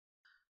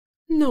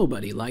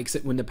Nobody likes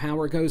it when the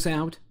power goes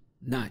out.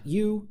 Not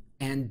you,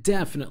 and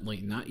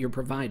definitely not your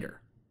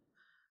provider.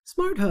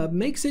 SmartHub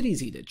makes it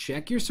easy to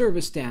check your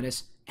service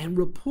status and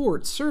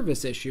report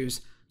service issues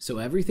so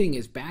everything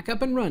is back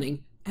up and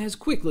running as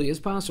quickly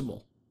as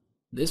possible.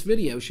 This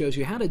video shows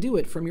you how to do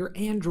it from your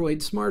Android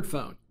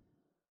smartphone.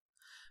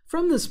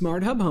 From the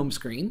SmartHub home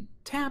screen,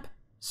 tap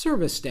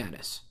Service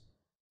Status.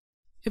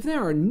 If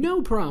there are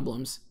no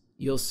problems,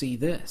 you'll see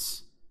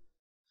this.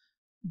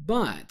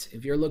 But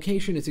if your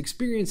location is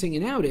experiencing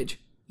an outage,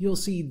 you'll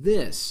see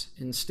this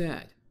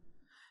instead.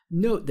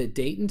 Note the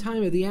date and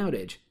time of the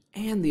outage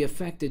and the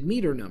affected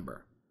meter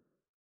number.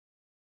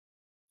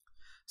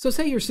 So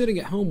say you're sitting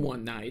at home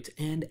one night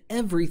and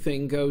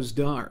everything goes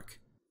dark.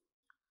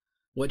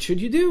 What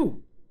should you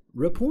do?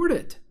 Report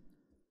it.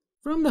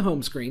 From the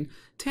home screen,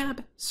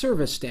 tap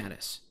Service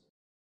Status.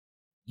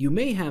 You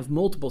may have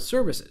multiple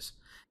services.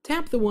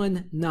 Tap the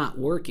one not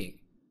working.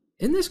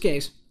 In this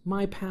case,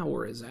 my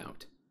power is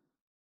out.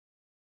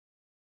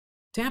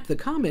 Tap the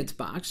comments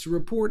box to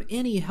report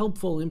any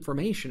helpful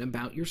information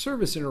about your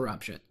service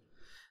interruption.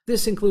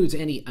 This includes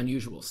any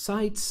unusual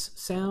sights,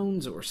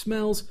 sounds, or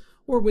smells,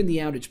 or when the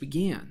outage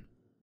began.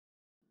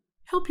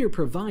 Help your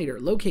provider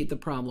locate the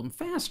problem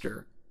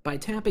faster by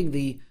tapping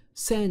the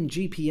Send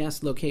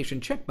GPS Location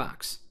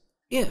checkbox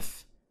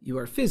if you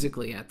are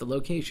physically at the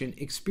location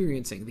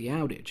experiencing the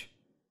outage.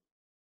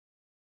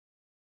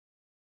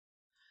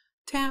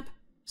 Tap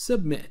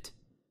Submit.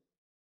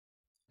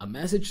 A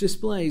message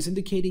displays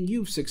indicating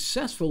you've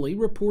successfully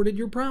reported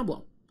your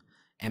problem.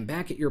 And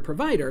back at your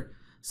provider,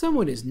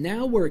 someone is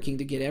now working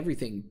to get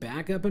everything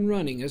back up and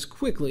running as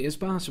quickly as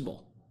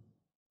possible.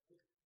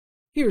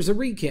 Here's a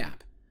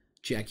recap.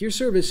 Check your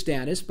service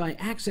status by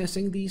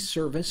accessing the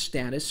Service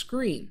Status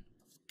screen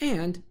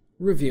and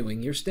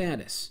reviewing your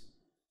status.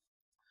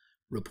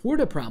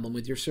 Report a problem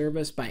with your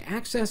service by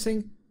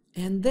accessing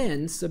and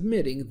then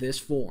submitting this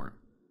form.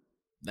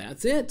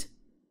 That's it.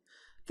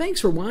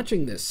 Thanks for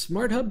watching this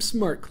SmartHub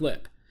Smart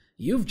Clip.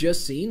 You've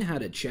just seen how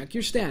to check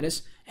your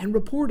status and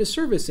report a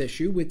service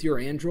issue with your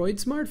Android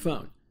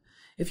smartphone.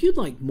 If you'd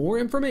like more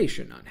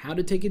information on how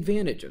to take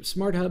advantage of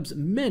SmartHub's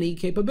many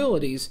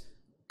capabilities,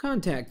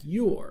 contact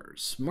your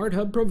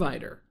SmartHub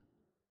provider.